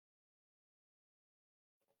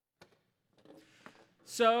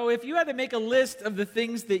So, if you had to make a list of the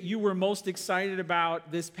things that you were most excited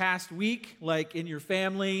about this past week, like in your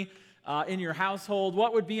family, in your household,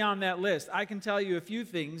 what would be on that list? I can tell you a few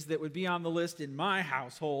things that would be on the list in my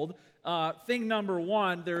household. Thing number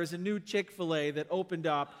one, there is a new Chick-fil-A that opened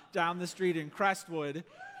up down the street in Crestwood.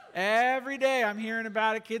 Every day I'm hearing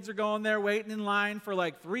about it. Kids are going there waiting in line for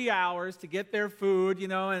like 3 hours to get their food,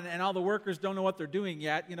 and all the workers don't know what they're doing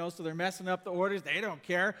yet, so they're messing up the orders. They don't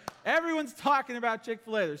care. Everyone's talking about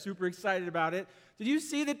Chick-fil-A. They're super excited about it. Did you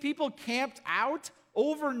see that people camped out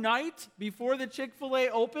overnight before the Chick-fil-A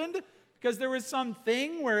opened? Because there was some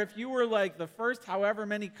thing where if you were like the first however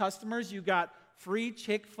many customers, you got free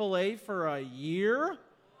Chick-fil-A for a year.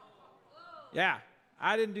 Yeah,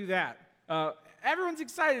 I didn't do that. Everyone's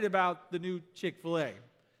excited about the new Chick-fil-A.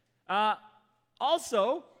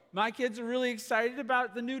 Also, my kids are really excited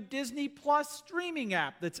about the new Disney Plus streaming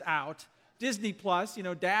app that's out. Disney Plus,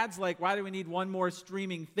 Dad's like, why do we need one more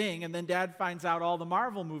streaming thing? And then Dad finds out all the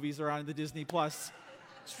Marvel movies are on the Disney Plus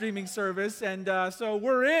streaming service. And so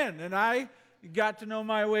we're in. And I got to know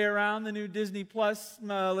my way around the new Disney Plus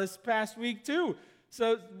this past week, too.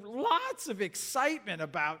 So lots of excitement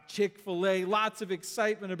about Chick-fil-A, lots of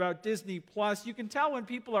excitement about Disney Plus. You can tell when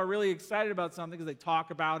people are really excited about something because they talk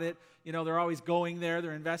about it. They're always going there.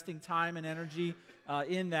 They're investing time and energy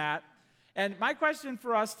in that. And my question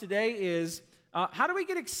for us today is, how do we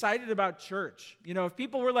get excited about church? If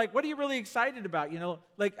people were like, what are you really excited about?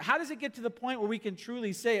 How does it get to the point where we can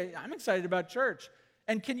truly say, I'm excited about church?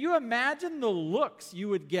 And can you imagine the looks you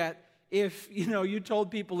would get if, you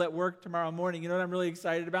told people at work tomorrow morning, what I'm really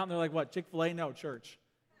excited about? And they're like, what, Chick-fil-A? No, church.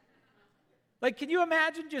 Can you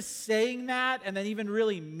imagine just saying that and then even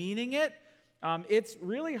really meaning it? It's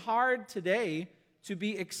really hard today to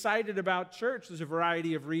be excited about church. There's a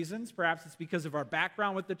variety of reasons. Perhaps it's because of our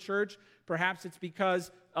background with the church. Perhaps it's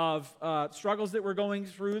because of struggles that we're going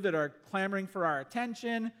through that are clamoring for our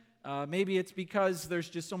attention. Maybe it's because there's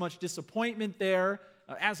just so much disappointment there.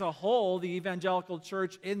 As a whole, the evangelical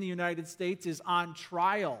church in the United States is on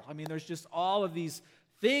trial. There's just all of these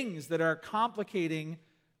things that are complicating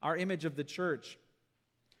our image of the church.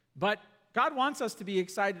 But God wants us to be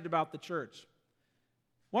excited about the church.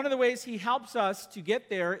 One of the ways He helps us to get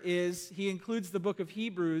there is He includes the book of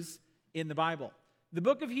Hebrews in the Bible. The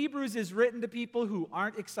book of Hebrews is written to people who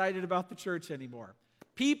aren't excited about the church anymore.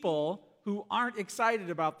 People who aren't excited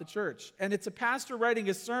about the church. And it's a pastor writing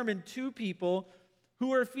a sermon to people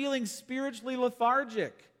who are feeling spiritually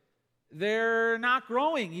lethargic. They're not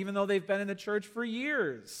growing, even though they've been in the church for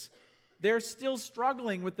years. They're still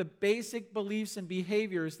struggling with the basic beliefs and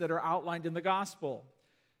behaviors that are outlined in the gospel.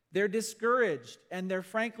 They're discouraged, and they're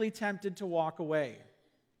frankly tempted to walk away.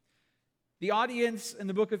 The audience in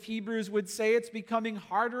the book of Hebrews would say it's becoming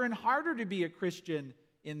harder and harder to be a Christian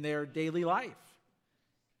in their daily life.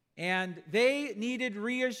 And they needed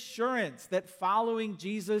reassurance that following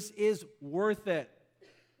Jesus is worth it.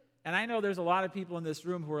 And I know there's a lot of people in this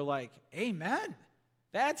room who are like, amen,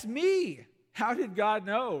 that's me. How did God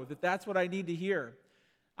know that that's what I need to hear?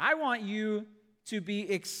 I want you to be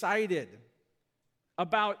excited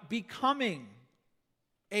about becoming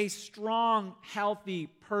a strong, healthy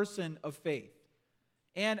person of faith.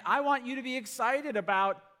 And I want you to be excited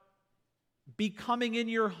about becoming in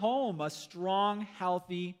your home a strong,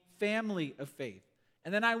 healthy family of faith.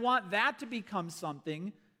 And then I want that to become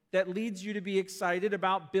something that leads you to be excited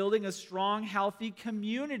about building a strong, healthy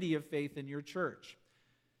community of faith in your church.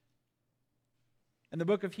 And the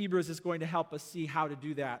book of Hebrews is going to help us see how to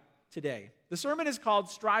do that today. The sermon is called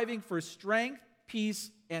Striving for Strength,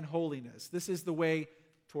 Peace, and Holiness. This is the way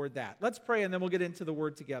toward that. Let's pray and then we'll get into the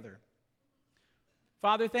word together.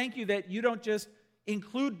 Father, thank you that you don't just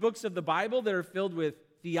include books of the Bible that are filled with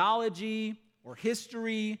theology or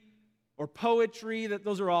history or poetry, that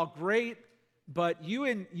those are all great. But you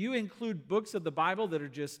include books of the Bible that are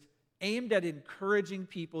just aimed at encouraging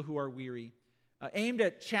people who are weary, aimed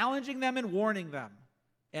at challenging them and warning them.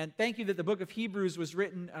 And thank you that the book of Hebrews was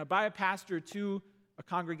written by a pastor to a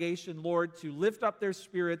congregation, Lord, to lift up their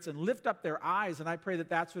spirits and lift up their eyes. And I pray that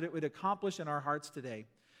that's what it would accomplish in our hearts today.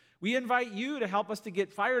 We invite you to help us to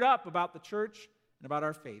get fired up about the church and about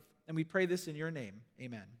our faith. And we pray this in your name.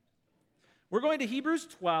 Amen. We're going to Hebrews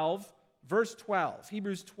 12, verse 12.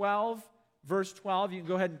 Hebrews 12, verse 12, you can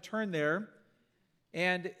go ahead and turn there.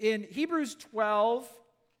 And in Hebrews 12,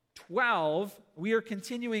 we are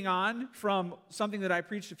continuing on from something that I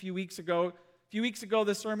preached a few weeks ago. A few weeks ago,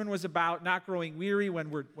 the sermon was about not growing weary when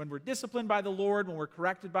we're disciplined by the Lord, when we're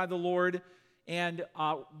corrected by the Lord. And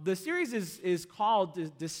the series is called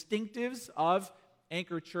Distinctives of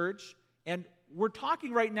Anchor Church. And we're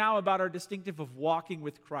talking right now about our distinctive of walking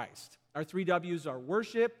with Christ. Our 3 W's are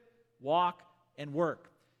worship, walk, and work.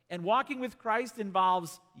 And walking with Christ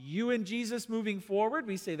involves you and Jesus moving forward.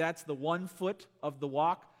 We say that's the one foot of the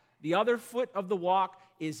walk. The other foot of the walk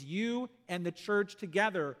is you and the church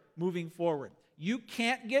together moving forward. You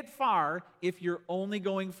can't get far if you're only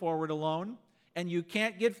going forward alone, and you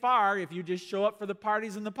can't get far if you just show up for the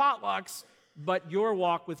parties and the potlucks, but your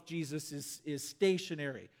walk with Jesus is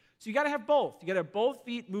stationary. So you got to have both. You got to have both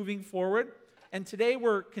feet moving forward. And today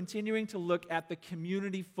we're continuing to look at the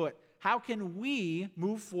community foot. How can we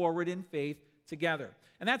move forward in faith together?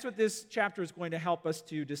 And that's what this chapter is going to help us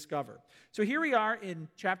to discover. So here we are in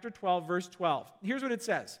chapter 12, verse 12. Here's what it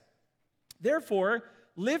says. Therefore,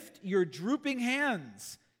 lift your drooping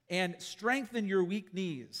hands and strengthen your weak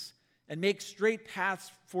knees and make straight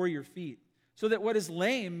paths for your feet, so that what is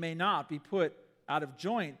lame may not be put out of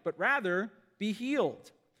joint, but rather be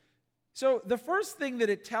healed. So the first thing that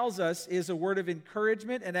it tells us is a word of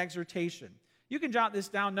encouragement and exhortation. You can jot this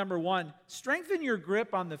down. Number 1, strengthen your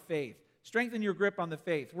grip on the faith. Strengthen your grip on the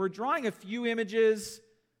faith. We're drawing a few images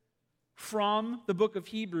from the book of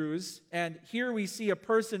Hebrews, and here we see a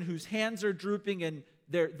person whose hands are drooping and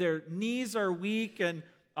their knees are weak, and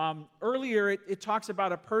earlier it talks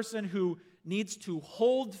about a person who needs to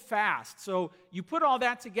hold fast. So you put all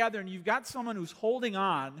that together, and you've got someone who's holding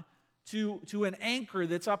on to an anchor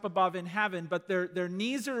that's up above in heaven, but their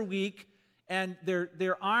knees are weak, and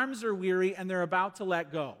their arms are weary, and they're about to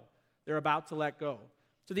let go. They're about to let go.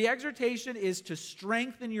 So the exhortation is to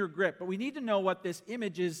strengthen your grip, but we need to know what this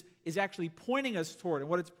image is actually pointing us toward. And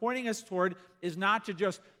what it's pointing us toward is not to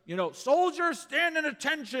just, soldiers stand in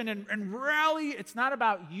attention and rally. It's not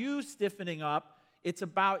about you stiffening up. It's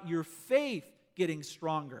about your faith getting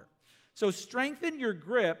stronger. So strengthen your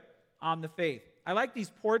grip on the faith. I like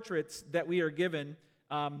these portraits that we are given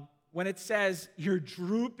when it says your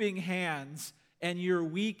drooping hands and your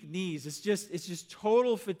weak knees. It's just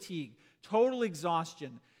total fatigue, total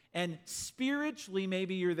exhaustion. And spiritually,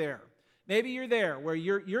 maybe you're there. Maybe you're there where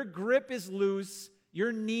your grip is loose,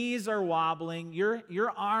 your knees are wobbling,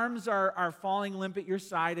 your arms are falling limp at your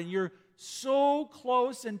side, and you're so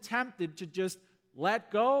close and tempted to just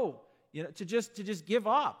let go, to just give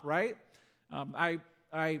up, right?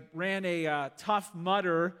 I ran a Tough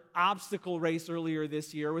Mudder obstacle race earlier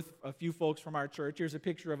this year with a few folks from our church. Here's a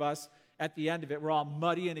picture of us at the end of it. We're all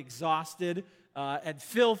muddy and exhausted and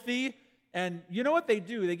filthy. And you know what they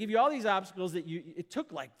do? They give you all these obstacles that it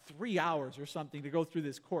took like 3 hours or something to go through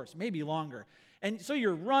this course, maybe longer. And so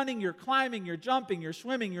you're running, you're climbing, you're jumping, you're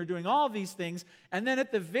swimming, you're doing all these things. And then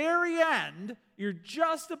at the very end, you're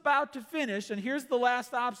just about to finish, and here's the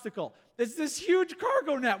last obstacle. It's this huge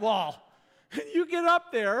cargo net wall. And you get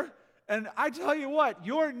up there, and I tell you what,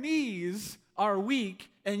 your knees are weak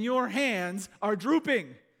and your hands are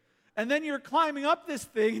drooping. And then you're climbing up this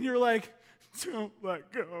thing, and you're like, don't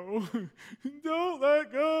let go. Don't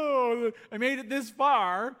let go. I made it this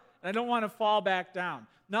far, and I don't want to fall back down.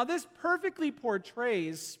 Now, this perfectly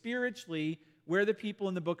portrays spiritually where the people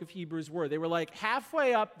in the book of Hebrews were. They were like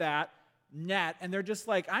halfway up that net, and they're just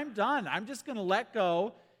like, I'm done. I'm just going to let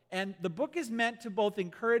go. And the book is meant to both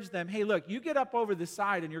encourage them, hey, look, you get up over the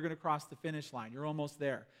side, and you're going to cross the finish line. You're almost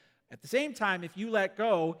there. At the same time, if you let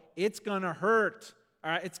go, it's going to hurt.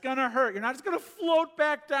 All right, it's going to hurt. You're not just going to float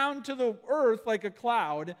back down to the earth like a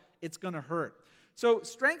cloud. It's going to hurt. So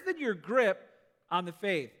strengthen your grip on the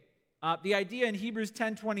faith. The idea in Hebrews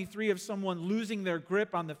 10:23 of someone losing their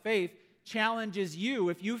grip on the faith challenges you,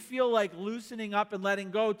 if you feel like loosening up and letting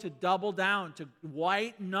go, to double down, to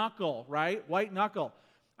white knuckle, right? White knuckle.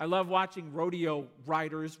 I love watching rodeo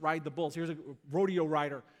riders ride the bulls. Here's a rodeo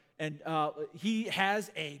rider, and he has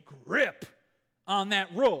a grip on that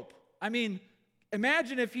rope. I mean,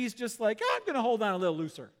 imagine if he's just like, I'm going to hold on a little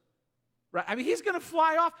looser. Right? I mean, he's going to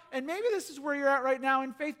fly off, and maybe this is where you're at right now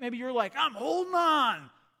in faith. Maybe you're like, I'm holding on.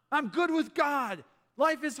 I'm good with God.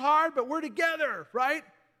 Life is hard, but we're together, right?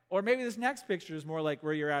 Or maybe this next picture is more like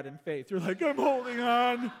where you're at in faith. You're like, I'm holding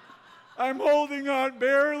on. I'm holding on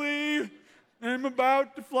barely. I'm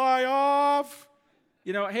about to fly off.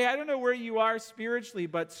 Hey, I don't know where you are spiritually,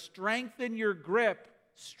 but strengthen your grip.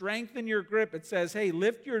 Strengthen your grip. It says, hey,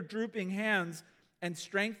 lift your drooping hands and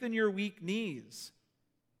strengthen your weak knees.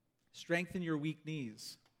 Strengthen your weak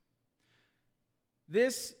knees.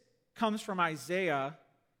 This comes from Isaiah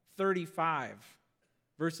 35,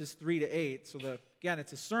 verses 3 to 8. So again,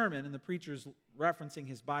 it's a sermon, and the preacher's referencing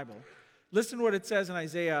his Bible. Listen to what it says in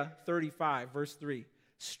Isaiah 35, verse 3.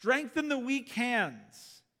 Strengthen the weak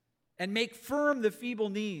hands and make firm the feeble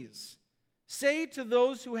knees. Say to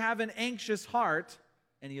those who have an anxious heart,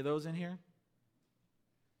 any of those in here?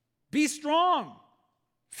 Be strong,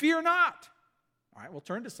 fear not. All right, well,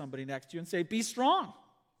 turn to somebody next to you and say, be strong.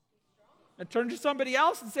 And turn to somebody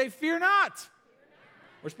else and say, fear not.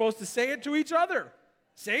 We're supposed to say it to each other.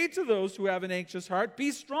 Say to those who have an anxious heart,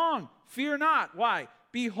 be strong, fear not. Why?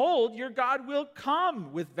 Behold, your God will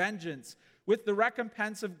come with vengeance. With the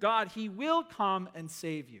recompense of God, he will come and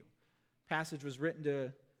save you. The passage was written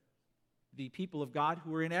to the people of God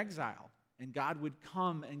who were in exile, and God would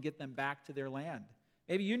come and get them back to their land.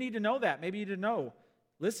 Maybe you need to know that. Maybe you need to know,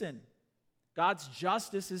 listen, God's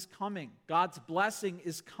justice is coming. God's blessing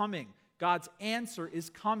is coming. God's answer is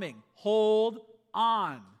coming. Hold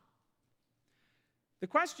on. The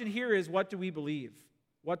question here is, what do we believe?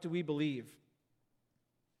 What do we believe?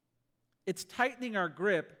 It's tightening our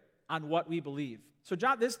grip on what we believe. So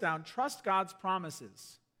jot this down. Trust God's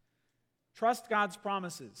promises. Trust God's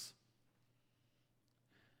promises.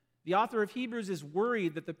 The author of Hebrews is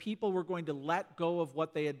worried that the people were going to let go of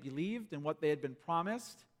what they had believed and what they had been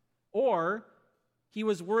promised, or he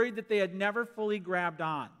was worried that they had never fully grabbed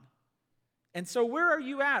on. And so where are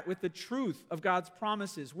you at with the truth of God's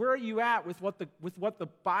promises? Where are you at with what the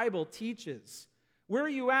Bible teaches? Where are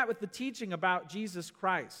you at with the teaching about Jesus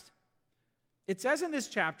Christ? It says in this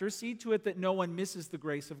chapter, see to it that no one misses the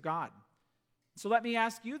grace of God. So let me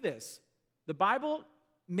ask you this. The Bible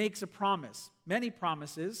makes a promise, many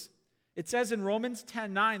promises. It says in Romans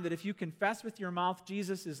 10:9 that if you confess with your mouth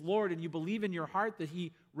Jesus is Lord and you believe in your heart that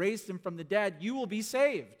he raised him from the dead, you will be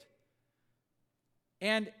saved.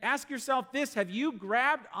 And ask yourself this, have you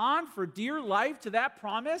grabbed on for dear life to that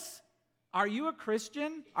promise? Are you a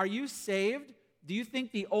Christian? Are you saved? Do you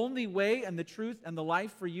think the only way and the truth and the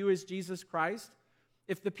life for you is Jesus Christ?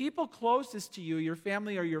 If the people closest to you, your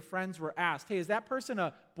family or your friends, were asked, hey, is that person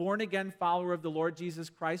a born-again follower of the Lord Jesus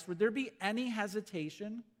Christ? Would there be any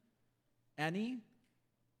hesitation? Any?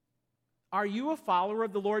 Are you a follower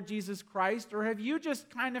of the Lord Jesus Christ, or have you just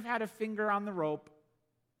kind of had a finger on the rope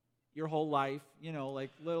your whole life? You know, like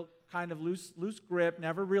little kind of loose grip,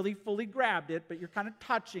 never really fully grabbed it, but you're kind of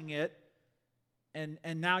touching it.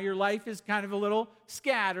 And now your life is kind of a little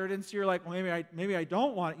scattered, and so you're like, well, maybe I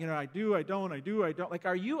don't want it. You know, I do, I don't. Like,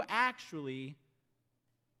 are you actually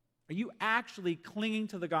clinging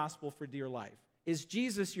to the gospel for dear life? Is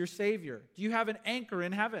Jesus your Savior? Do you have an anchor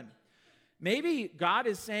in heaven? Maybe God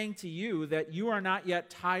is saying to you that you are not yet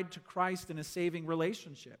tied to Christ in a saving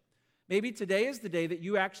relationship. Maybe today is the day that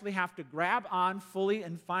you actually have to grab on fully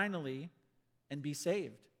and finally and be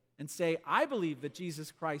saved and say, I believe that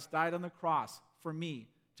Jesus Christ died on the cross for me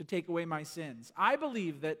to take away my sins. I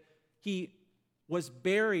believe that he was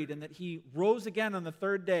buried and that he rose again on the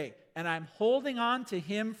third day, and I'm holding on to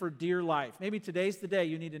him for dear life. Maybe today's the day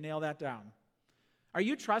you need to nail that down. Are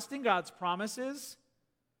you trusting God's promises?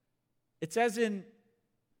 It says in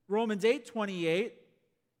Romans 8:28,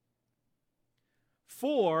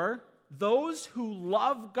 for those who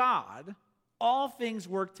love God, all things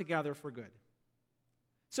work together for good.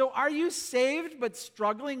 So are you saved but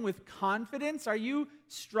struggling with confidence? Are you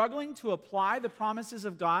struggling to apply the promises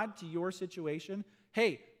of God to your situation?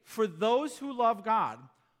 Hey, for those who love God,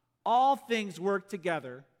 all things work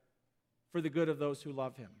together for the good of those who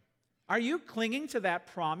love him. Are you clinging to that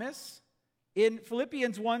promise? In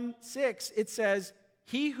Philippians 1:6, it says,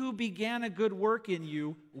 he who began a good work in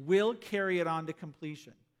you will carry it on to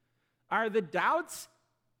completion. Are the doubts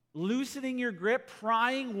loosening your grip,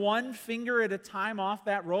 prying one finger at a time off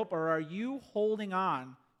that rope, or are you holding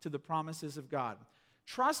on to the promises of God?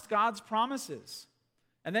 Trust God's promises.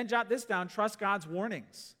 And then jot this down, trust God's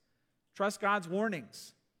warnings. Trust God's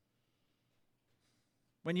warnings.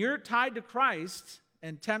 When you're tied to Christ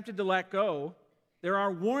and tempted to let go, there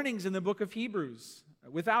are warnings in the book of Hebrews.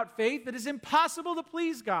 Without faith, it is impossible to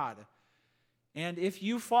please God. And if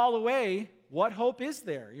you fall away, what hope is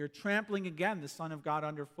there? You're trampling again the Son of God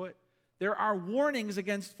underfoot. There are warnings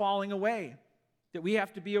against falling away that we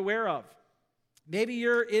have to be aware of. Maybe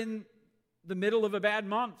you're in the middle of a bad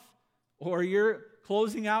month, or you're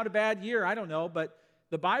closing out a bad year. I don't know, but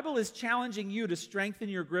the Bible is challenging you to strengthen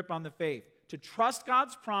your grip on the faith, to trust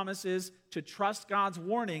God's promises, to trust God's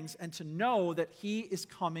warnings, and to know that he is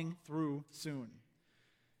coming through soon.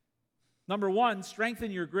 Number one,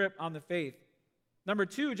 strengthen your grip on the faith. Number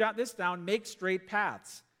two, jot this down, make straight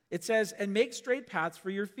paths. It says, and make straight paths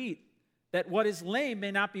for your feet, that what is lame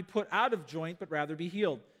may not be put out of joint, but rather be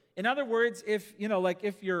healed. In other words, if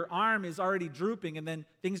your arm is already drooping and then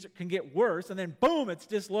things can get worse and then boom, it's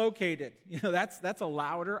dislocated. That's a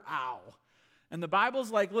louder ow. And the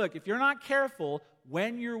Bible's like, look, if you're not careful,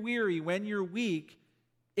 when you're weary, when you're weak,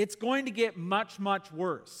 it's going to get much, much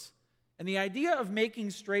worse. And the idea of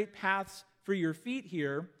making straight paths for your feet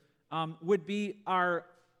here would be our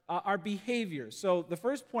our behaviors. So the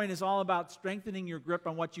first point is all about strengthening your grip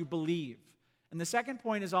on what you believe. And the second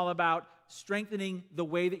point is all about strengthening the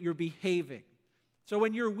way that you're behaving. So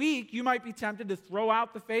when you're weak, you might be tempted to throw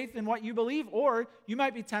out the faith in what you believe, or you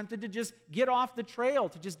might be tempted to just get off the trail,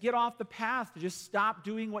 to just get off the path, to just stop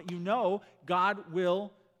doing what you know God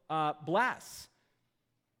will bless.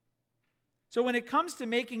 So when it comes to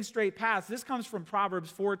making straight paths, this comes from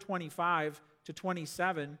Proverbs 4:25 to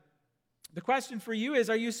 27. The question for you is,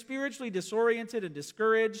 are you spiritually disoriented and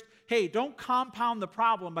discouraged? Hey, don't compound the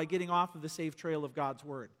problem by getting off of the safe trail of God's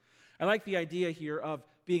word. I like the idea here of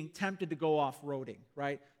being tempted to go off-roading,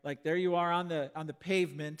 right? Like there you are on the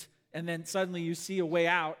pavement, and then suddenly you see a way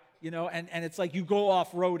out, and it's like you go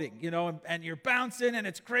off-roading, and you're bouncing, and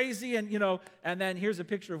it's crazy, and then here's a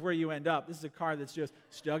picture of where you end up. This is a car that's just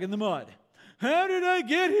stuck in the mud. How did I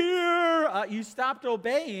get here? You stopped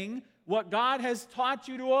obeying what God has taught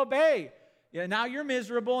you to obey. Yeah, now you're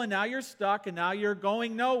miserable, and now you're stuck, and now you're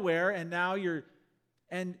going nowhere,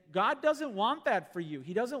 and God doesn't want that for you.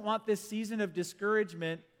 He doesn't want this season of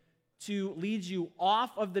discouragement to lead you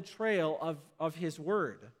off of the trail of His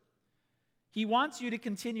Word. He wants you to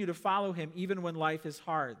continue to follow Him even when life is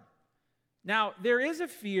hard. Now, there is a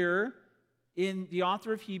fear in the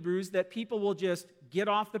author of Hebrews that people will just get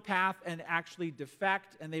off the path and actually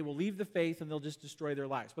defect, and they will leave the faith, and they'll just destroy their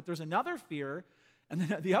lives. But there's another fear, and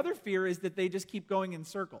the other fear is that they just keep going in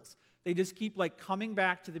circles. They just keep coming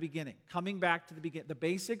back to the beginning, the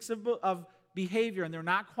basics of behavior, and they're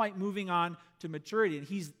not quite moving on to maturity. And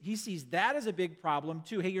he sees that as a big problem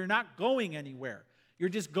too. Hey, you're not going anywhere. You're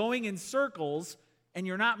just going in circles, and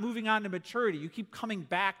you're not moving on to maturity. You keep coming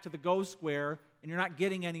back to the go square, and you're not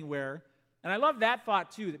getting anywhere. And I love that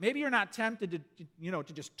thought too, that maybe you're not tempted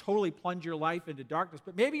to just totally plunge your life into darkness,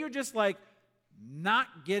 but maybe you're just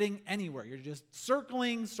not getting anywhere. You're just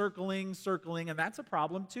circling, and that's a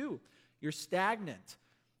problem too. You're stagnant.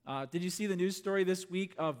 Did you see the news story this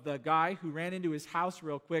week of the guy who ran into his house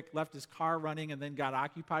real quick, left his car running, and then got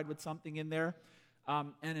occupied with something in there?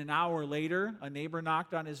 And an hour later, a neighbor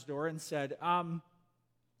knocked on his door and said,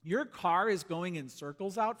 your car is going in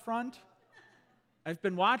circles out front? I've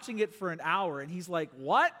been watching it for an hour. And he's like,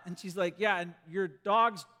 what? And she's like, yeah, and your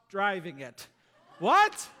dog's driving it.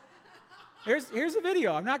 What? Here's a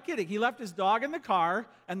video. I'm not kidding. He left his dog in the car,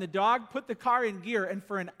 and the dog put the car in gear, and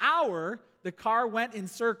for an hour, the car went in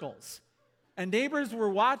circles. And neighbors were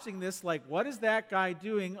watching this like, what is that guy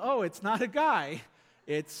doing? Oh, it's not a guy.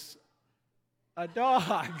 It's a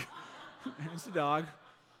dog. It's a dog.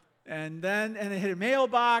 And it hit a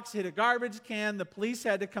mailbox, hit a garbage can. The police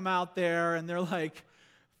had to come out there, and they're like,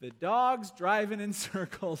 the dog's driving in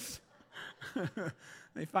circles.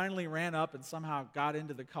 They finally ran up and somehow got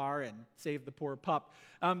into the car and saved the poor pup.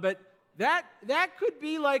 But that could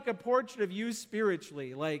be like a portrait of you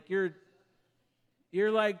spiritually. Like you're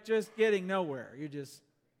just getting nowhere. You're just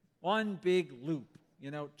one big loop.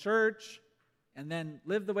 Church, and then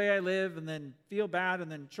live the way I live, and then feel bad,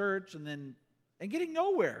 and then church, and getting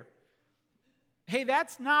nowhere. Hey,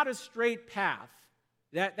 that's not a straight path.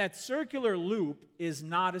 That circular loop is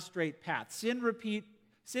not a straight path. Sin, repent,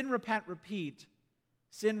 repeat.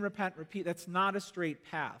 Sin, repent, repeat. That's not a straight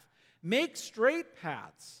path. Make straight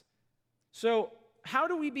paths. So how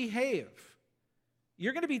do we behave?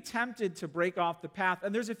 You're going to be tempted to break off the path,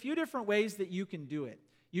 and there's a few different ways that you can do it.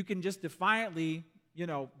 You can just defiantly,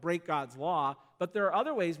 break God's law, but there are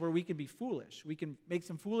other ways where we can be foolish. We can make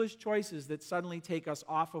some foolish choices that suddenly take us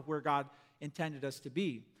off of where God intended us to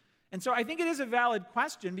be. And so I think it is a valid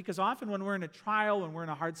question, because often when we're in a trial, when we're in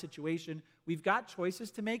a hard situation, we've got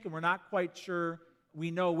choices to make, and we're not quite sure we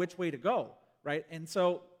know which way to go, right? And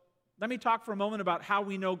so let me talk for a moment about how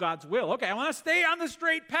we know God's will. Okay, I want to stay on the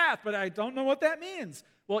straight path, but I don't know what that means.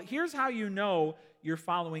 Well, here's how you know you're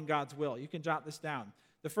following God's will. You can jot this down.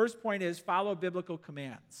 The first point is follow biblical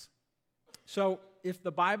commands. So if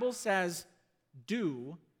the Bible says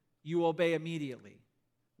do, you obey immediately,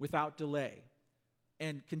 without delay,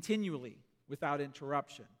 and continually, without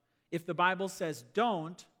interruption. If the Bible says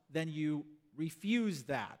don't, then you refuse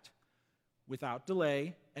that without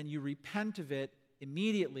delay, and you repent of it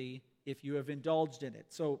immediately if you have indulged in it.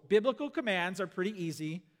 So biblical commands are pretty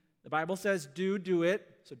easy. The Bible says do it,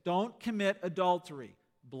 so don't commit adultery,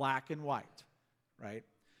 black and white, right?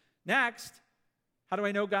 Next, how do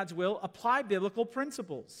I know God's will? Apply biblical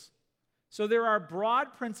principles. So there are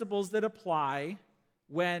broad principles that apply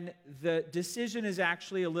when the decision is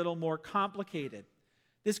actually a little more complicated.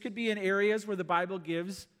 This could be in areas where the Bible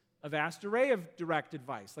gives a vast array of direct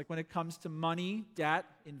advice, like when it comes to money, debt,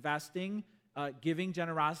 investing, giving,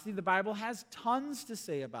 generosity. The Bible has tons to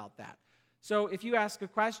say about that. So if you ask a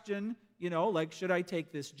question, like should I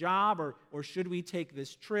take this job or should we take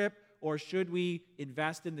this trip or should we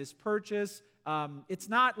invest in this purchase? It's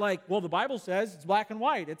not like, well, the Bible says it's black and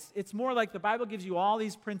white. It's more like the Bible gives you all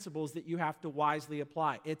these principles that you have to wisely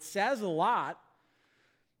apply. It says a lot.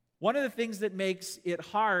 One of the things that makes it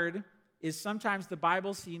hard is sometimes the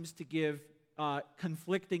Bible seems to give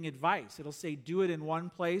conflicting advice. It'll say do it in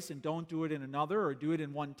one place and don't do it in another, or do it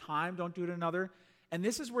in one time, don't do it in another. And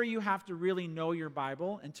this is where you have to really know your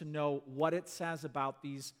Bible and to know what it says about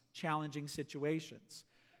these challenging situations.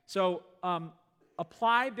 So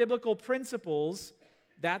apply biblical principles.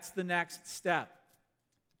 That's the next step.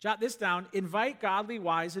 Jot this down. Invite godly,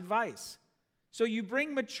 wise advice. So you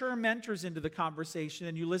bring mature mentors into the conversation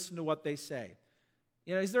and you listen to what they say.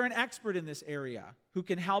 Is there an expert in this area who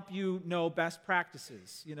can help you know best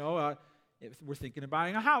practices? If we're thinking of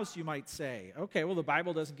buying a house, you might say, okay, well, the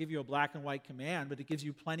Bible doesn't give you a black and white command, but it gives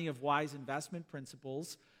you plenty of wise investment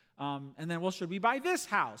principles. And then, well, should we buy this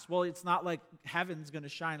house? Well, it's not like heaven's going to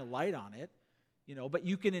shine a light on it, but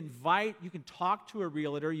you can talk to a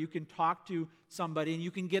realtor, you can talk to somebody, and you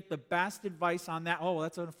can get the best advice on that. Oh, well,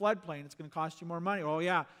 that's on a floodplain. It's going to cost you more money. Oh,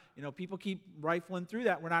 yeah, people keep rifling through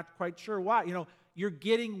that. We're not quite sure why. You're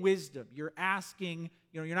getting wisdom. You're asking,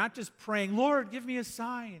 you're not just praying, Lord, give me a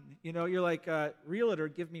sign. You're like, realtor,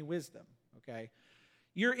 give me wisdom, okay?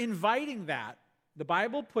 You're inviting that. The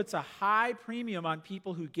Bible puts a high premium on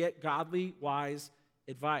people who get godly, wise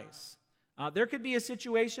advice. There could be a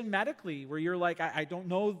situation medically where you're like, I don't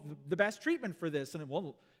know the best treatment for this. And,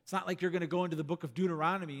 well, it's not like you're going to go into the book of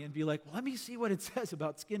Deuteronomy and be like, well, let me see what it says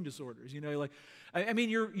about skin disorders.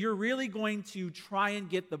 You're really going to try and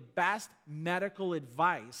get the best medical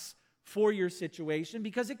advice for your situation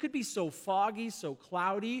because it could be so foggy, so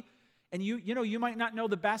cloudy, and you might not know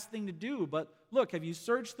the best thing to do. But look, have you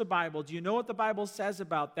searched the Bible? Do you know what the Bible says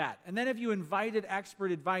about that? And then have you invited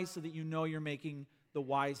expert advice so that you know you're making the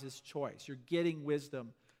wisest choice? You're getting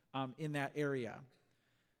wisdom in that area.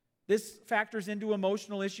 This factors into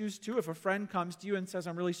emotional issues too. If a friend comes to you and says,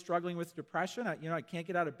 I'm really struggling with depression, I can't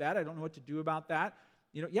get out of bed, I don't know what to do about that.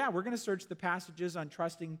 We're going to search the passages on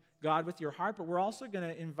trusting God with your heart, but we're also going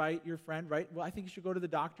to invite your friend, right? Well, I think you should go to the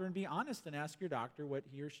doctor and be honest and ask your doctor what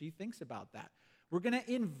he or she thinks about that. We're going to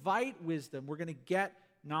invite wisdom. We're going to get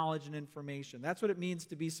knowledge and information. That's what it means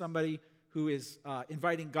to be somebody who is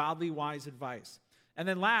inviting godly, wise advice. And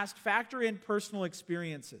then last, factor in personal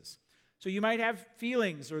experiences. So you might have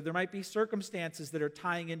feelings, or there might be circumstances that are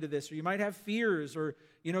tying into this, or you might have fears, or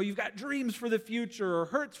you've got dreams for the future, or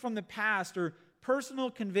hurts from the past, or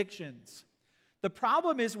personal convictions. The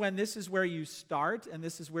problem is when this is where you start and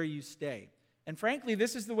this is where you stay. And frankly,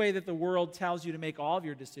 this is the way that the world tells you to make all of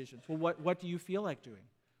your decisions. Well, what do you feel like doing?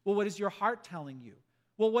 Well, what is your heart telling you?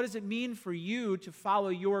 Well, what does it mean for you to follow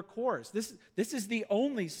your course? This is the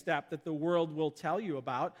only step that the world will tell you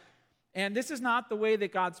about. And this is not the way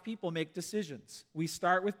that God's people make decisions. We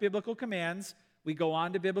start with biblical commands, we go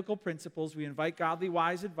on to biblical principles, we invite godly,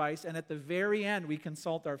 wise advice, and at the very end, we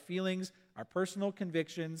consult our feelings, our personal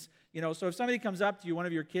convictions. So if somebody comes up to you, one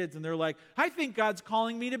of your kids, and they're like, I think God's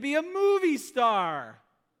calling me to be a movie star.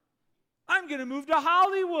 I'm going to move to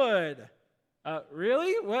Hollywood.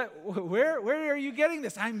 Really? Where are you getting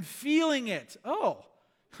this? I'm feeling it. Oh,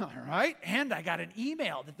 all right. And I got an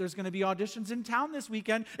email that there's going to be auditions in town this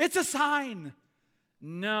weekend. It's a sign.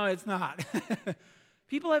 No, it's not.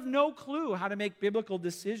 People have no clue how to make biblical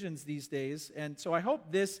decisions these days. And so I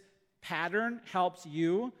hope this pattern helps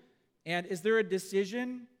you. And is there a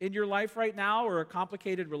decision in your life right now, or a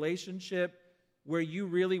complicated relationship, where you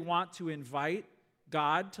really want to invite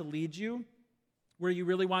God to lead you? Where you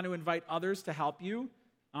really want to invite others to help you?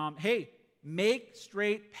 Hey, make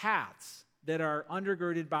straight paths that are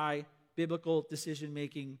undergirded by biblical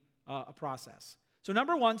decision-making process. So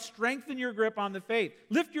number one, strengthen your grip on the faith.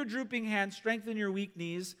 Lift your drooping hands, strengthen your weak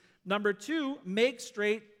knees. Number two, make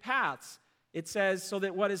straight paths. It says, so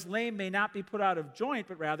that what is lame may not be put out of joint,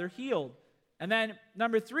 but rather healed. And then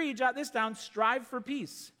number three, jot this down, strive for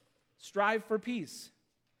peace. Strive for peace.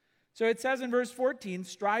 So it says in verse 14,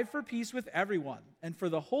 strive for peace with everyone, and for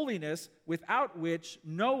the holiness without which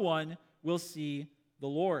no one will see the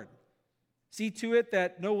Lord. See to it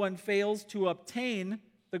that no one fails to obtain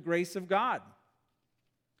the grace of God,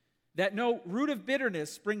 that no root of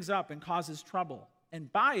bitterness springs up and causes trouble,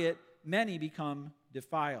 and by it many become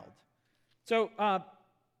defiled. So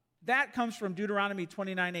that comes from Deuteronomy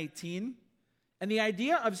 29:18, and the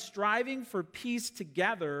idea of striving for peace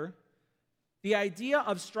together, the idea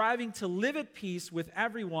of striving to live at peace with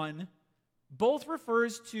everyone, both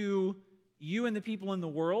refers to you and the people in the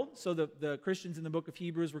world. So the Christians in the book of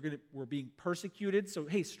Hebrews were being persecuted. So,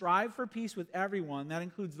 hey, strive for peace with everyone. That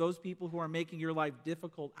includes those people who are making your life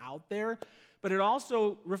difficult out there. But it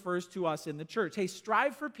also refers to us in the church. Hey,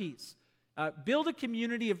 strive for peace. Build a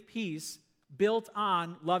community of peace built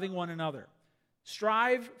on loving one another.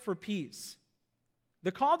 Strive for peace.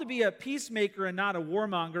 The call to be a peacemaker and not a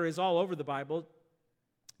warmonger is all over the Bible.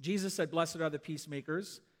 Jesus said, "Blessed are the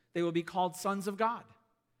peacemakers. They will be called sons of God."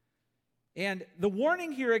 And the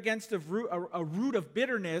warning here against a root of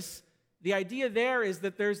bitterness, the idea there is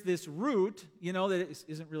that there's this root, that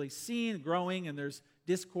isn't really seen, growing, and there's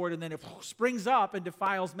discord, and then it springs up and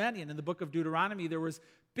defiles many. And in the book of Deuteronomy, there was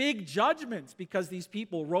big judgments because these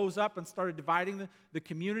people rose up and started dividing the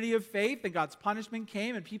community of faith, and God's punishment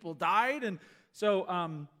came, and people died. And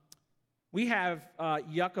so we have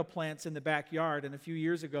yucca plants in the backyard, and a few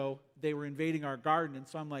years ago, they were invading our garden, and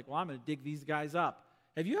so I'm like, well, I'm going to dig these guys up.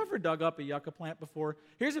 Have you ever dug up a yucca plant before?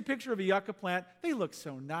 Here's a picture of a yucca plant. They look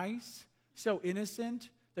so nice, so innocent.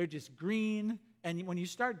 They're just green, and when you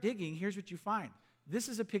start digging, here's what you find. This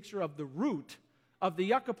is a picture of the root of the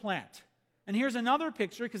yucca plant. And here's another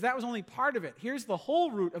picture, because that was only part of it. Here's the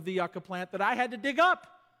whole root of the yucca plant that I had to dig up.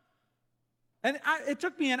 And it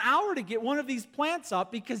took me an hour to get one of these plants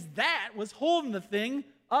up because that was holding the thing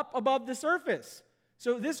up above the surface.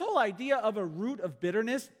 So this whole idea of a root of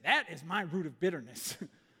bitterness, that is my root of bitterness.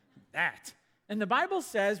 That. And the Bible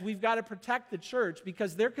says we've got to protect the church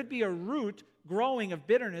because there could be a root growing of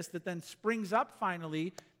bitterness that then springs up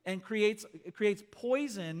finally and creates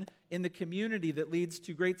poison in the community that leads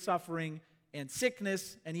to great suffering and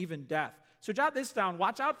sickness and even death. So jot this down.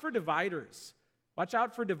 Watch out for dividers. Watch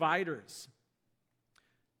out for dividers.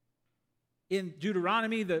 In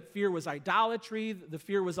Deuteronomy, the fear was idolatry. The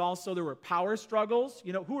fear was also there were power struggles.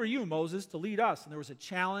 Who are you, Moses, to lead us? And there was a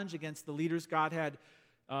challenge against the leaders God had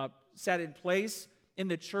set in place. In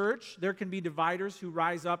the church, there can be dividers who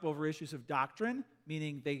rise up over issues of doctrine,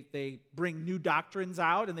 meaning they bring new doctrines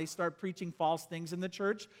out and they start preaching false things in the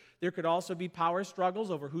church. There could also be power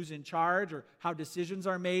struggles over who's in charge or how decisions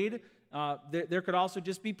are made. There could also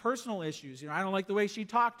just be personal issues. I don't like the way she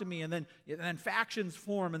talked to me, and then factions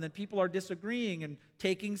form, and then people are disagreeing and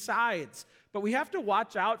taking sides. But we have to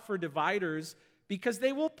watch out for dividers because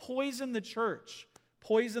they will poison the church.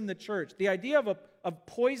 Poison the church. The idea of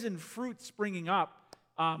poisoned fruit springing up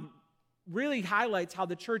really highlights how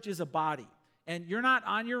the church is a body. And you're not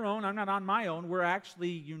on your own. I'm not on my own. We're actually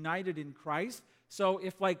united in Christ. So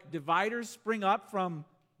if dividers spring up from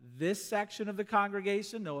this section of the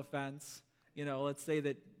congregation, no offense, let's say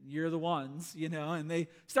that you're the ones, and they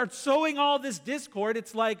start sowing all this discord,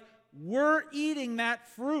 it's like we're eating that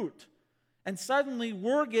fruit. And suddenly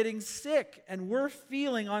we're getting sick and we're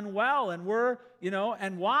feeling unwell and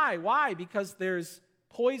and why? Why? Because there's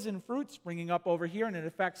poison fruit springing up over here and it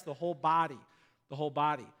affects the whole body. The whole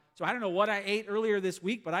body. So I don't know what I ate earlier this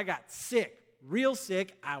week, but I got sick, real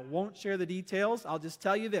sick. I won't share the details. I'll just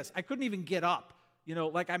tell you this. I couldn't even get up.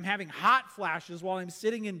 I'm having hot flashes while I'm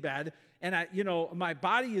sitting in bed, and my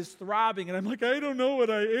body is throbbing, and I'm like, I don't know what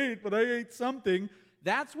I ate, but I ate something.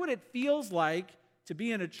 That's what it feels like to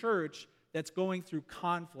be in a church that's going through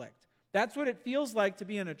conflict. That's what it feels like to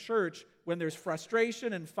be in a church when there's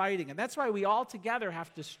frustration and fighting, and that's why we all together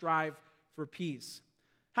have to strive for peace.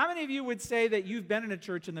 How many of you would say that you've been in a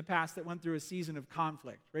church in the past that went through a season of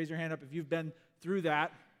conflict? Raise your hand up if you've been through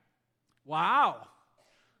that. Wow,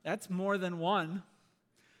 that's more than one.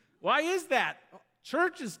 Why is that?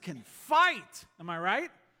 Churches can fight. Am I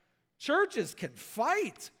right? Churches can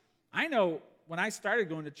fight. I know when I started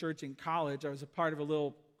going to church in college, I was a part of a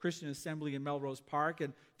little Christian assembly in Melrose Park,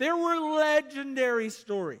 and there were legendary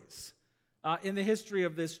stories in the history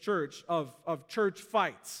of this church of church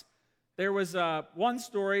fights. There was one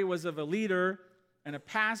story was of a leader and a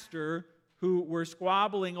pastor who were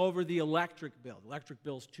squabbling over the electric bill. The electric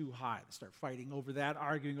bill's too high. They start fighting over that,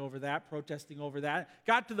 arguing over that, protesting over that.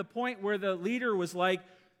 Got to the point where the leader was like,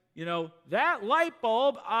 that light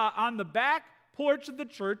bulb on the back porch of the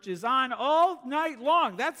church is on all night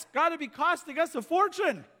long. That's got to be costing us a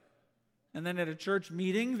fortune. And then at a church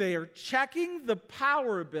meeting, they are checking the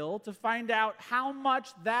power bill to find out how much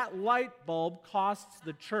that light bulb costs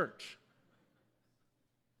the church.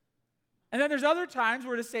 And then there's other times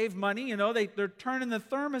where to save money, they're turning the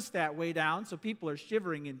thermostat way down so people are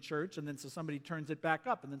shivering in church, and then so somebody turns it back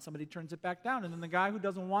up, and then somebody turns it back down, and then the guy who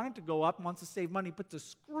doesn't want it to go up and wants to save money puts a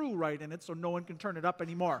screw right in it so no one can turn it up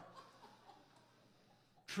anymore.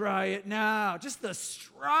 Try it now. Just the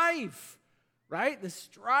strife, right? The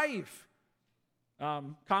strife.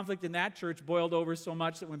 Conflict in that church boiled over so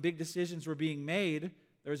much that when big decisions were being made,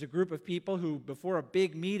 there was a group of people who, before a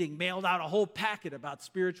big meeting, mailed out a whole packet about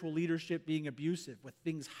spiritual leadership being abusive with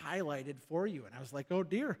things highlighted for you. And I was like, oh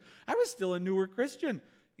dear, I was still a newer Christian,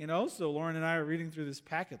 So Lauren and I are reading through this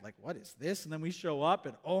packet, like, what is this? And then we show up,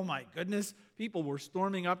 and oh my goodness, people were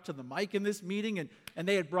storming up to the mic in this meeting, and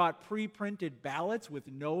they had brought pre-printed ballots with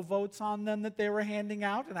no votes on them that they were handing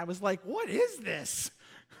out. And I was like, what is this?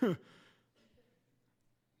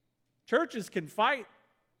 Churches can fight.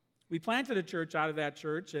 We planted a church out of that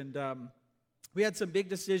church, and we had some big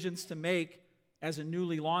decisions to make as a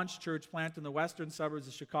newly launched church plant in the western suburbs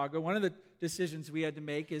of Chicago. One of the decisions we had to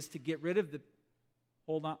make is to get rid of the,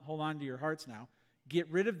 hold on to your hearts now, get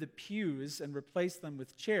rid of the pews and replace them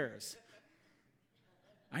with chairs.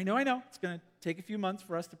 I know, it's going to take a few months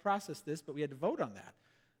for us to process this, but we had to vote on that.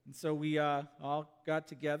 And so we all got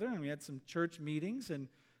together, and we had some church meetings, and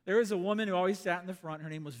there was a woman who always sat in the front. Her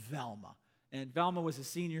name was Velma. And Velma was a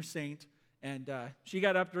senior saint, and she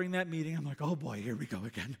got up during that meeting. I'm like, oh boy, here we go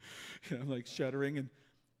again. I'm like shuddering, and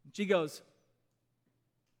she goes,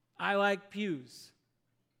 I like pews.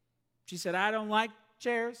 She said, I don't like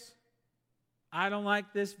chairs. I don't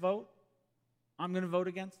like this vote. I'm going to vote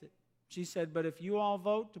against it. She said, but if you all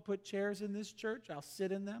vote to put chairs in this church, I'll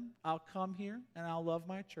sit in them, I'll come here, and I'll love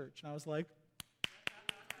my church. And I was like,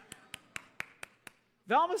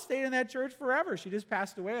 Velma stayed in that church forever. She just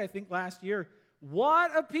passed away, I think, last year.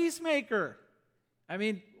 What a peacemaker. I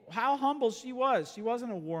mean, how humble she was. She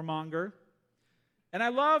wasn't a warmonger. And I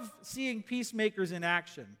love seeing peacemakers in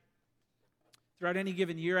action. Throughout any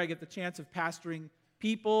given year, I get the chance of pastoring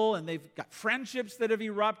people, and they've got friendships that have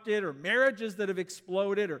erupted, or marriages that have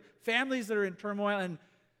exploded, or families that are in turmoil, and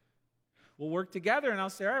we'll work together, and I'll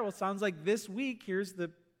say, all right, well, sounds like this week, here's the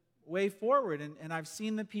way forward. And I've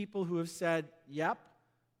seen the people who have said, yep,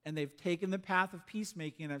 and they've taken the path of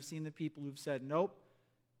peacemaking, and I've seen the people who've said nope,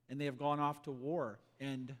 and they have gone off to war.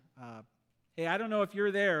 And hey, I don't know if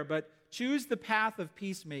you're there, but choose the path of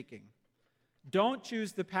peacemaking. Don't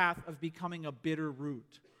choose the path of becoming a bitter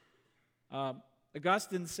root.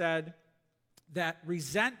 Augustine said that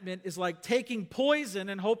resentment is like taking poison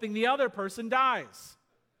and hoping the other person dies.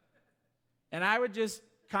 And I would just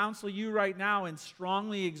counsel you right now and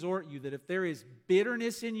strongly exhort you that if there is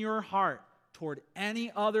bitterness in your heart toward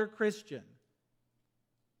any other Christian,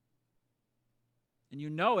 and you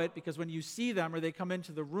know it because when you see them or they come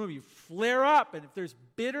into the room, you flare up. And if there's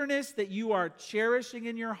bitterness that you are cherishing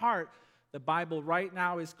in your heart, the Bible right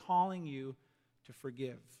now is calling you to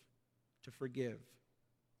forgive. To forgive.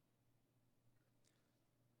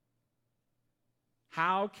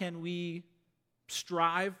 How can we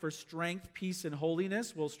strive for strength, peace, and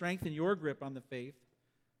holiness? Well, strengthen your grip on the faith.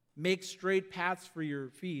 Make straight paths for your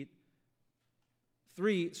feet.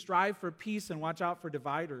 3, strive for peace and watch out for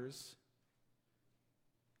dividers.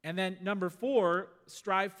 And then number 4,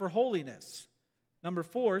 strive for holiness. Number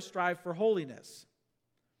 4, strive for holiness.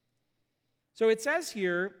 So it says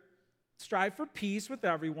here, strive for peace with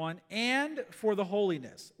everyone and for the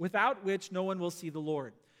holiness, without which no one will see the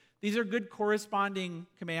Lord. These are good corresponding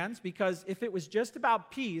commands, because if it was just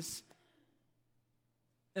about peace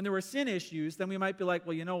and there were sin issues, then we might be like,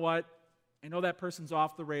 well, you know what? I know that person's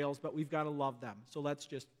off the rails, but we've got to love them. So let's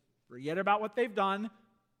just forget about what they've done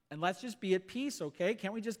and let's just be at peace, okay?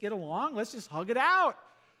 Can't we just get along? Let's just hug it out,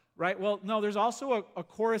 right? Well, no, there's also a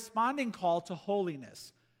corresponding call to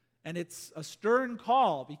holiness. And it's a stern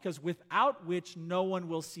call, because without which no one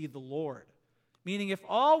will see the Lord. Meaning, if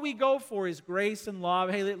all we go for is grace and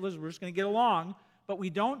love, hey, we're just going to get along, but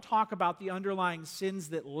we don't talk about the underlying sins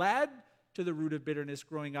that led to the root of bitterness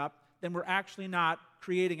growing up, then we're actually not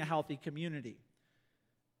creating a healthy community.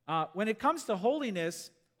 When it comes to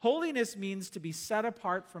holiness, holiness means to be set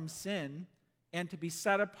apart from sin and to be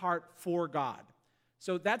set apart for God.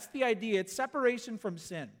 So that's the idea. It's separation from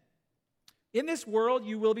sin. In this world,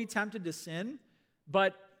 you will be tempted to sin,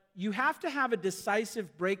 but you have to have a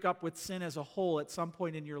decisive breakup with sin as a whole at some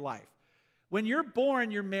point in your life. When you're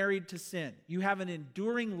born, you're married to sin. You have an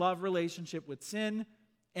enduring love relationship with sin,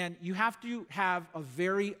 and you have to have a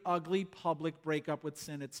very ugly public breakup with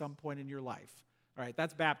sin at some point in your life. All right,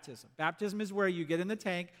 that's baptism. Baptism is where you get in the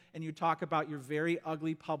tank and you talk about your very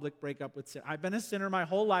ugly public breakup with sin. I've been a sinner my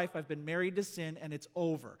whole life. I've been married to sin, and it's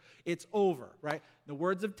over. It's over, right? In the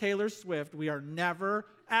words of Taylor Swift, we are never,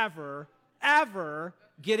 ever, ever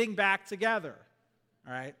getting back together.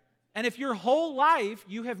 All right? And if your whole life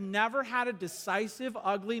you have never had a decisive,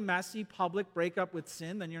 ugly, messy public breakup with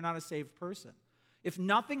sin, then you're not a saved person. If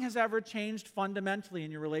nothing has ever changed fundamentally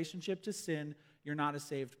in your relationship to sin, you're not a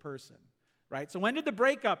saved person. Right? So when did the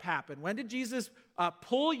breakup happen? When did Jesus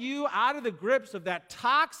pull you out of the grips of that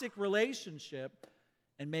toxic relationship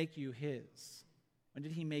and make you his? When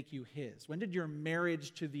did he make you his? When did your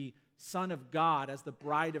marriage to the Son of God as the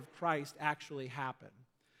bride of Christ actually happen?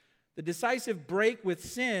 The decisive break with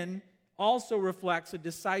sin also reflects a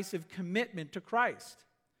decisive commitment to Christ.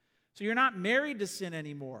 So you're not married to sin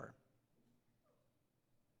anymore.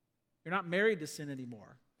 You're not married to sin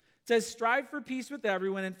anymore. It says, strive for peace with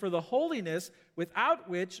everyone and for the holiness without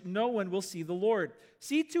which no one will see the Lord.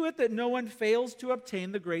 See to it that no one fails to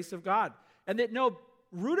obtain the grace of God, and that no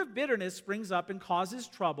root of bitterness springs up and causes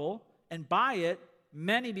trouble, and by it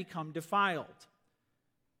many become defiled.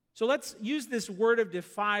 So let's use this word of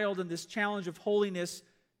defiled and this challenge of holiness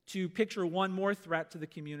to picture one more threat to the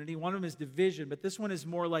community. One of them is division, but this one is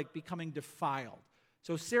more like becoming defiled.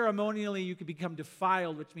 So ceremonially, you could become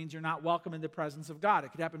defiled, which means you're not welcome in the presence of God.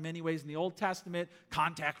 It could happen many ways in the Old Testament,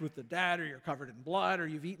 contact with the dead, or you're covered in blood, or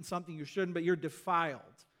you've eaten something you shouldn't, but you're defiled.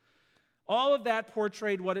 All of that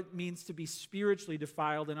portrayed what it means to be spiritually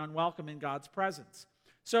defiled and unwelcome in God's presence.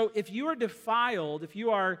 So if you are defiled, if you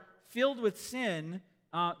are filled with sin,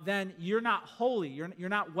 then you're not holy. You're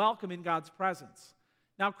not welcome in God's presence.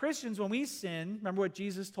 Now, Christians, when we sin, remember what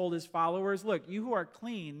Jesus told his followers? Look, you who are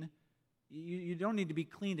clean, you don't need to be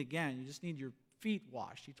cleaned again. You just need your feet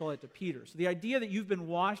washed. He told that to Peter. So the idea that you've been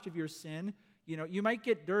washed of your sin, you might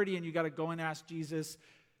get dirty and you got to go and ask Jesus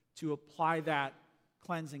to apply that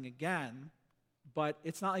cleansing again, but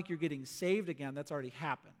it's not like you're getting saved again. That's already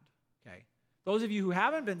happened, okay? Those of you who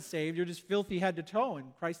haven't been saved, you're just filthy head to toe,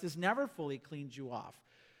 and Christ has never fully cleaned you off.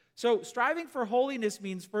 So striving for holiness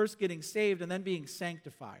means first getting saved and then being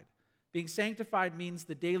sanctified. Being sanctified means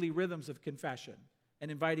the daily rhythms of confession and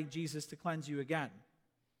inviting Jesus to cleanse you again.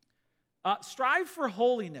 Strive for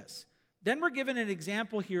holiness. Then we're given an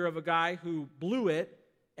example here of a guy who blew it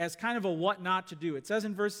as kind of a what not to do. It says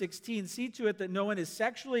in verse 16, see to it that no one is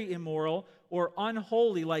sexually immoral or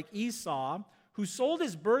unholy like Esau, who sold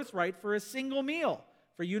his birthright for a single meal.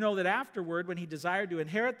 For you know that afterward, when he desired to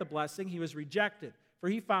inherit the blessing, he was rejected. For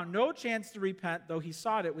he found no chance to repent, though he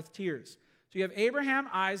sought it with tears. So you have Abraham,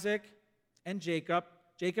 Isaac, and Jacob.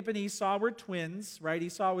 Jacob and Esau were twins, right?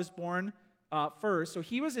 Esau was born first, so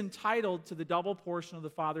he was entitled to the double portion of the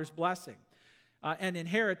father's blessing and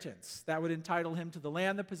inheritance. That would entitle him to the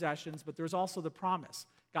land, the possessions, but there's also the promise.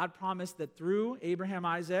 God promised that through Abraham,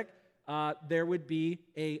 Isaac, there would be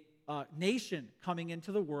a nation coming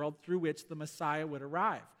into the world through which the Messiah would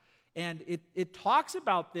arrive. And it talks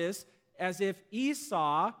about this as if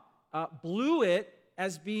Esau blew it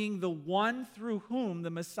as being the one through whom the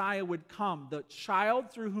Messiah would come, the child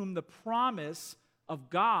through whom the promise of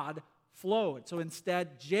God flowed. So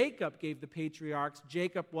instead, Jacob gave the patriarchs.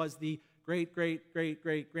 Jacob was the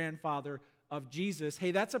great-great-great-great-grandfather of Jesus.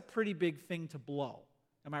 Hey, that's a pretty big thing to blow.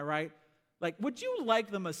 Am I right? Like, would you like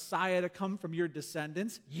the Messiah to come from your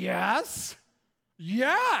descendants? Yes.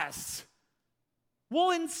 Yes.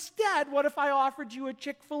 Well, instead, what if I offered you a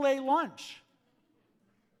Chick-fil-A lunch?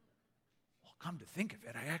 Well, come to think of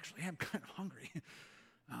it, I actually am kind of hungry.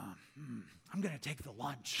 I'm going to take the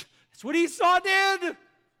lunch. That's what Esau did.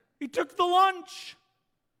 He took the lunch.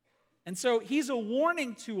 And so he's a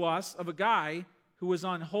warning to us of a guy who was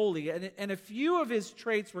unholy. And a few of his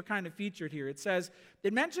traits were kind of featured here. It says,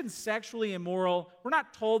 it mentions sexually immoral. We're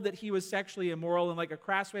not told that he was sexually immoral in like a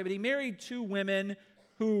crass way, but he married two women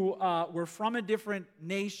who were from a different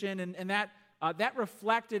nation, and that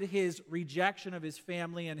reflected his rejection of his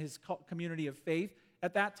family and his community of faith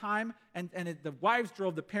at that time. And the wives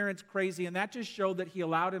drove the parents crazy, and that just showed that he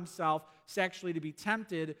allowed himself sexually to be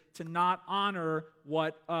tempted to not honor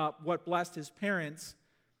what blessed his parents.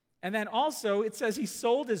 And then also, it says he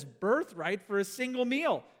sold his birthright for a single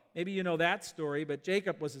meal. Maybe you know that story, but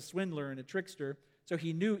Jacob was a swindler and a trickster. So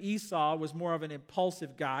he knew Esau was more of an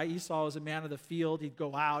impulsive guy. Esau was a man of the field. He'd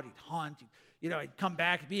go out, he'd hunt, he'd come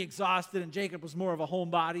back, he'd be exhausted, and Jacob was more of a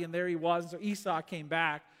homebody, and there he was. So Esau came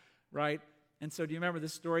back, right? And so do you remember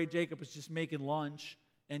this story? Jacob was just making lunch,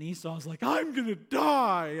 and Esau's like, I'm going to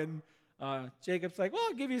die. And Jacob's like, well,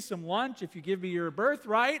 I'll give you some lunch if you give me your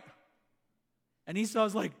birthright. And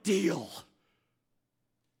Esau's like, deal.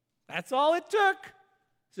 That's all it took.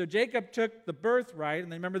 So Jacob took the birthright,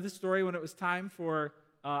 and then remember the story when it was time for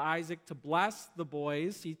Isaac to bless the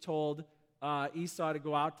boys. He told Esau to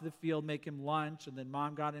go out to the field, make him lunch, and then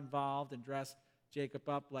mom got involved and dressed Jacob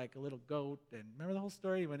up like a little goat. And remember the whole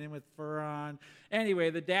story? He went in with fur on. Anyway,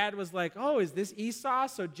 the dad was like, oh, is this Esau?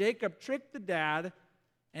 So Jacob tricked the dad,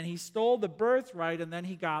 and he stole the birthright, and then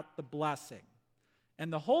he got the blessing.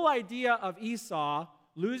 And the whole idea of Esau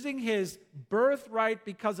losing his birthright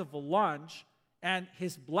because of a lunch and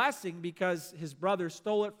his blessing because his brother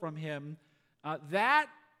stole it from him, that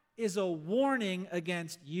is a warning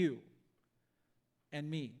against you and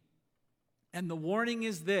me. And the warning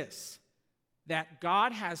is this, that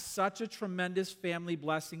God has such a tremendous family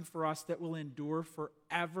blessing for us that will endure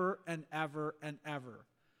forever and ever and ever.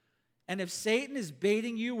 And if Satan is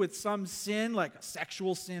baiting you with some sin, like a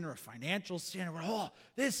sexual sin or a financial sin, or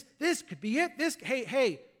this could be it.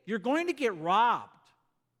 Hey, you're going to get robbed.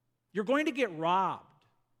 You're going to get robbed.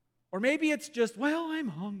 Or maybe it's just, well, I'm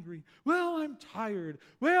hungry. Well, I'm tired.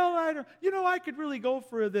 Well, I could really go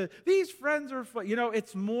for these friends are fun.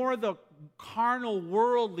 It's more the carnal,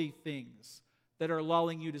 worldly things that are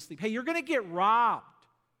lulling you to sleep. Hey, you're going to get robbed.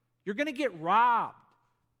 You're going to get robbed.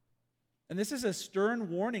 And this is a stern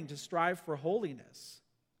warning to strive for holiness.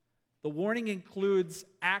 The warning includes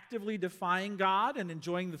actively defying God and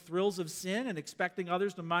enjoying the thrills of sin and expecting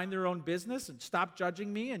others to mind their own business and stop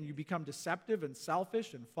judging me, and you become deceptive and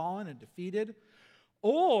selfish and fallen and defeated.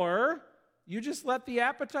 Or you just let the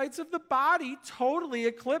appetites of the body totally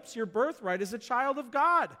eclipse your birthright as a child of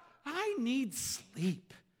God. I need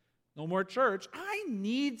sleep. No more church. I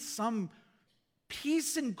need some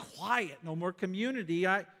peace and quiet. No more community.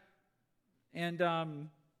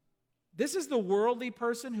 This is the worldly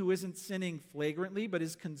person who isn't sinning flagrantly, but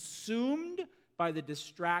is consumed by the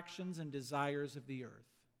distractions and desires of the earth,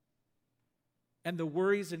 and the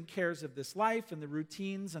worries and cares of this life, and the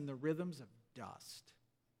routines and the rhythms of dust,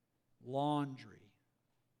 laundry,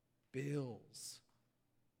 bills.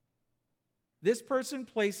 This person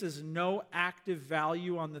places no active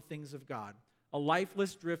value on the things of God. A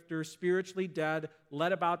lifeless drifter, spiritually dead,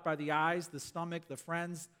 led about by the eyes, the stomach, the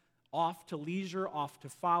friends, off to leisure, off to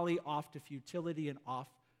folly, off to futility, and off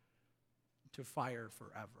to fire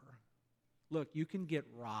forever. Look, you can get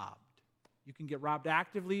robbed. You can get robbed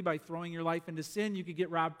actively by throwing your life into sin. You can get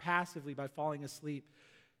robbed passively by falling asleep.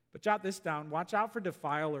 But jot this down. Watch out for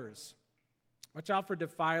defilers. Watch out for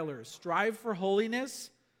defilers. Strive for holiness,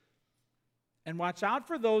 and watch out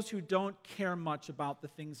for those who don't care much about the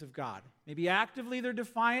things of God. Maybe actively they're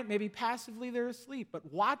defiant, maybe passively they're asleep.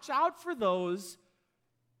 But watch out for those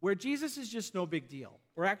where Jesus is just no big deal,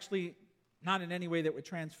 or actually not in any way that would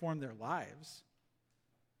transform their lives.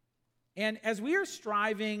 And as we are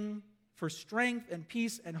striving for strength and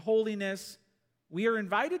peace and holiness, we are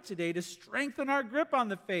invited today to strengthen our grip on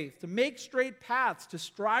the faith, to make straight paths, to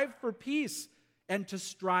strive for peace, and to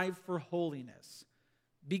strive for holiness.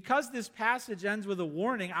 Because this passage ends with a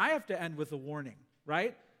warning, I have to end with a warning,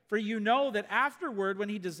 right? For you know that afterward, when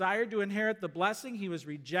he desired to inherit the blessing, he was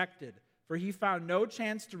rejected. For he found no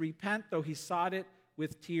chance to repent, though he sought it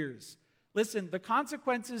with tears. Listen, the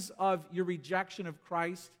consequences of your rejection of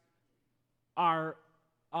Christ are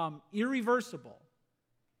irreversible.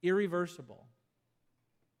 Irreversible.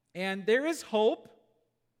 And there is hope.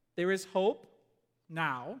 There is hope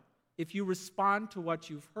now if you respond to what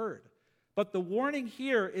you've heard. But the warning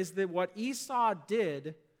here is that what Esau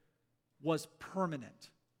did was permanent.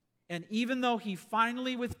 And even though he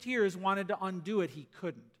finally, with tears, wanted to undo it, he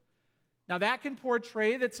couldn't. Now, that can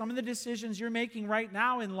portray that some of the decisions you're making right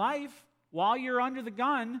now in life, while you're under the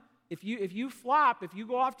gun, if you flop, if you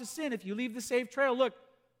go off to sin, if you leave the safe trail, look,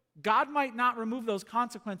 God might not remove those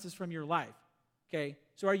consequences from your life. Okay?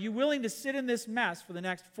 So are you willing to sit in this mess for the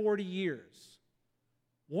next 40 years?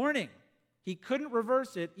 Warning, he couldn't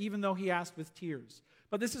reverse it even though he asked with tears.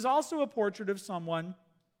 But this is also a portrait of someone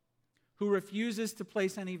who refuses to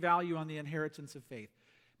place any value on the inheritance of faith.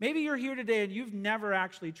 Maybe you're here today and you've never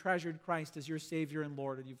actually treasured Christ as your Savior and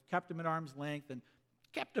Lord, and you've kept him at arm's length and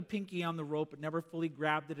kept a pinky on the rope but never fully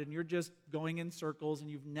grabbed it, and you're just going in circles and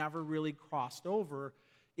you've never really crossed over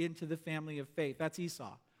into the family of faith. That's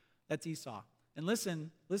Esau. That's Esau. And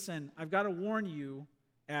listen, I've got to warn you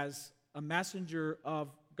as a messenger of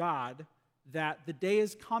God that the day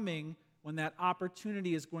is coming when that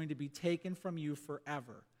opportunity is going to be taken from you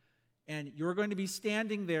forever. And you're going to be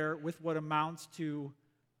standing there with what amounts to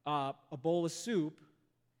a bowl of soup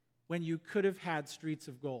when you could have had streets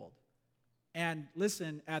of gold. And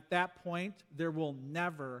listen, at that point, there will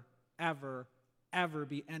never, ever, ever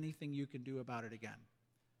be anything you can do about it again.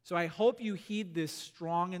 So I hope you heed this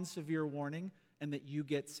strong and severe warning and that you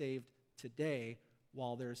get saved today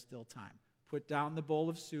while there's still time. Put down the bowl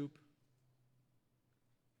of soup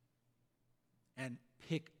and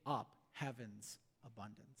pick up heaven's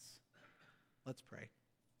abundance. Let's pray.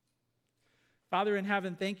 Father in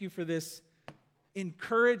heaven, thank you for this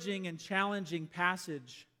encouraging and challenging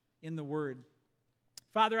passage in the Word.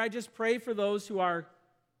 Father, I just pray for those who are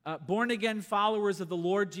born-again followers of the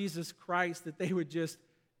Lord Jesus Christ, that they would just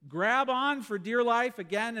grab on for dear life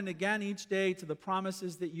again and again each day to the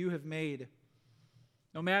promises that you have made.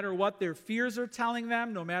 No matter what their fears are telling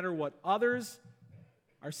them, no matter what others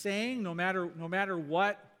are saying, no matter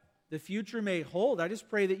what the future may hold. I just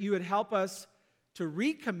pray that you would help us to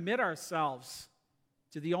recommit ourselves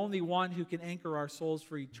to the only one who can anchor our souls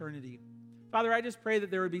for eternity. Father, I just pray that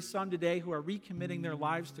there would be some today who are recommitting their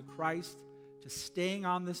lives to Christ, to staying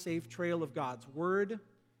on the safe trail of God's word,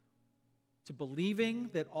 to believing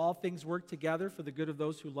that all things work together for the good of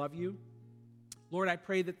those who love you. Lord, I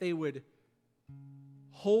pray that they would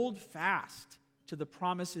hold fast to the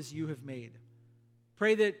promises you have made.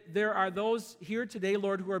 Pray that there are those here today,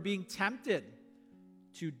 Lord, who are being tempted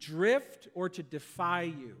to drift or to defy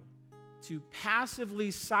you, to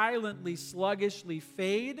passively, silently, sluggishly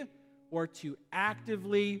fade, or to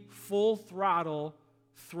actively, full throttle,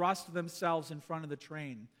 thrust themselves in front of the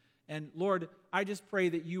train. And Lord, I just pray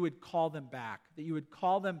that you would call them back, that you would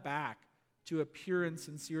call them back to a pure and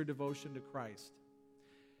sincere devotion to Christ.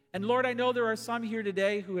 And Lord, I know there are some here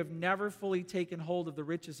today who have never fully taken hold of the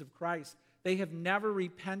riches of Christ. They have never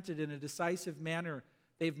repented in a decisive manner.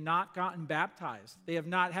 They've not gotten baptized. They have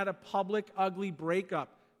not had a public, ugly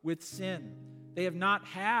breakup with sin. They have not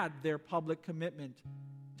had their public commitment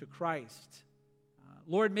to Christ.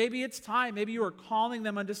 Lord, maybe it's time. Maybe you are calling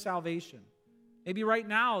them unto salvation. Maybe right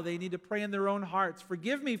now they need to pray in their own hearts.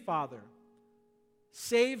 Forgive me, Father.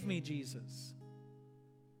 Save me, Jesus.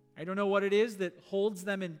 I don't know what it is that holds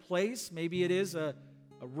them in place. Maybe it is a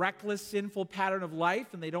reckless, sinful pattern of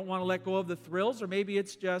life and they don't want to let go of the thrills, or maybe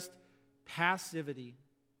it's just passivity,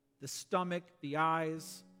 the stomach, the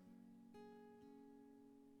eyes.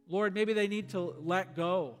 Lord, maybe they need to let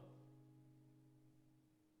go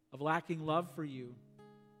of lacking love for you.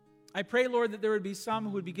 I pray, Lord, that there would be some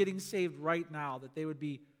who would be getting saved right now, that they would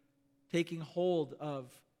be taking hold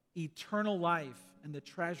of eternal life and the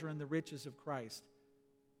treasure and the riches of Christ,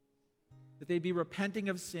 that they'd be repenting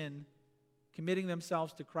of sin, committing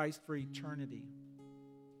themselves to Christ for eternity.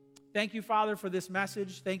 Thank you, Father, for this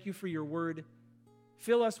message. Thank you for your word.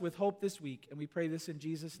 Fill us with hope this week, and we pray this in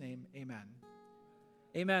Jesus' name. Amen.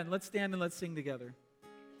 Amen. Let's stand and let's sing together.